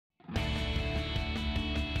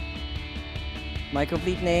My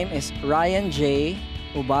complete name is Ryan J.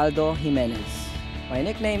 Ubaldo Jimenez. My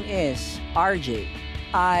nickname is RJ.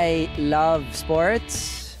 I love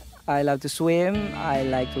sports. I love to swim. I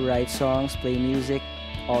like to write songs, play music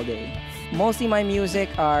all day. Mostly my music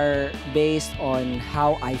are based on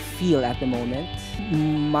how I feel at the moment.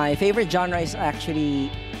 My favorite genre is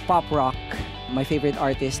actually pop rock. My favorite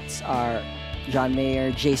artists are John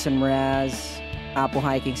Mayer, Jason Mraz, Apo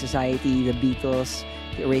Hiking Society, The Beatles,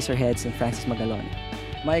 The Eraserheads, and Francis Magalon.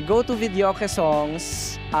 My go-to videoke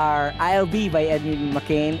songs are I'll Be by Edwin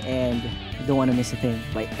McCain and Don't Wanna Miss a Thing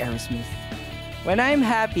by Aerosmith. When I'm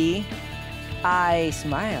happy, I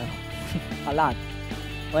smile a lot.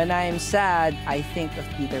 When I'm sad, I think of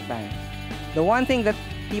Peter Pan. The one thing that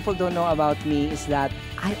people don't know about me is that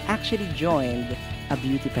I actually joined a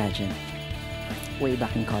beauty pageant way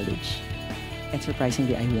back in college. And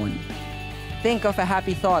surprisingly, I won. Think of a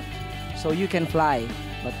happy thought so you can fly,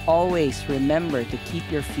 but always remember to keep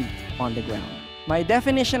your feet on the ground. My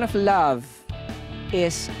definition of love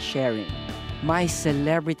is sharing. My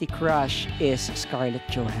celebrity crush is Scarlett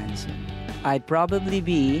Johansson. I'd probably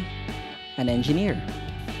be an engineer.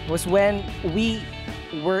 It was when we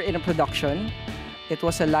were in a production. It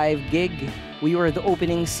was a live gig. We were the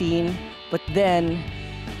opening scene, but then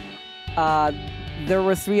there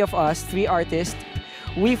were three of us, three artists.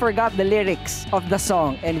 We forgot the lyrics of the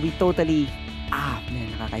song and we totally,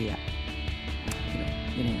 man, nakakaya.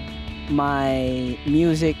 You know. My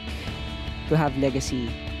music to have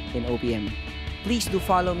legacy in OPM. Please do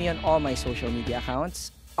follow me on all my social media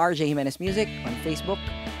accounts. RJ Jimenez Music on Facebook,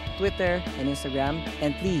 Twitter, and Instagram.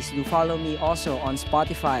 And please do follow me also on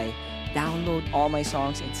Spotify. Download all my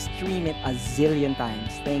songs and stream it a zillion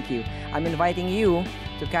times. Thank you. I'm inviting you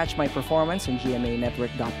to catch my performance on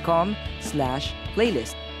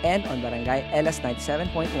gmanetwork.com/playlist and on Barangay LS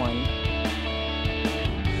 97.1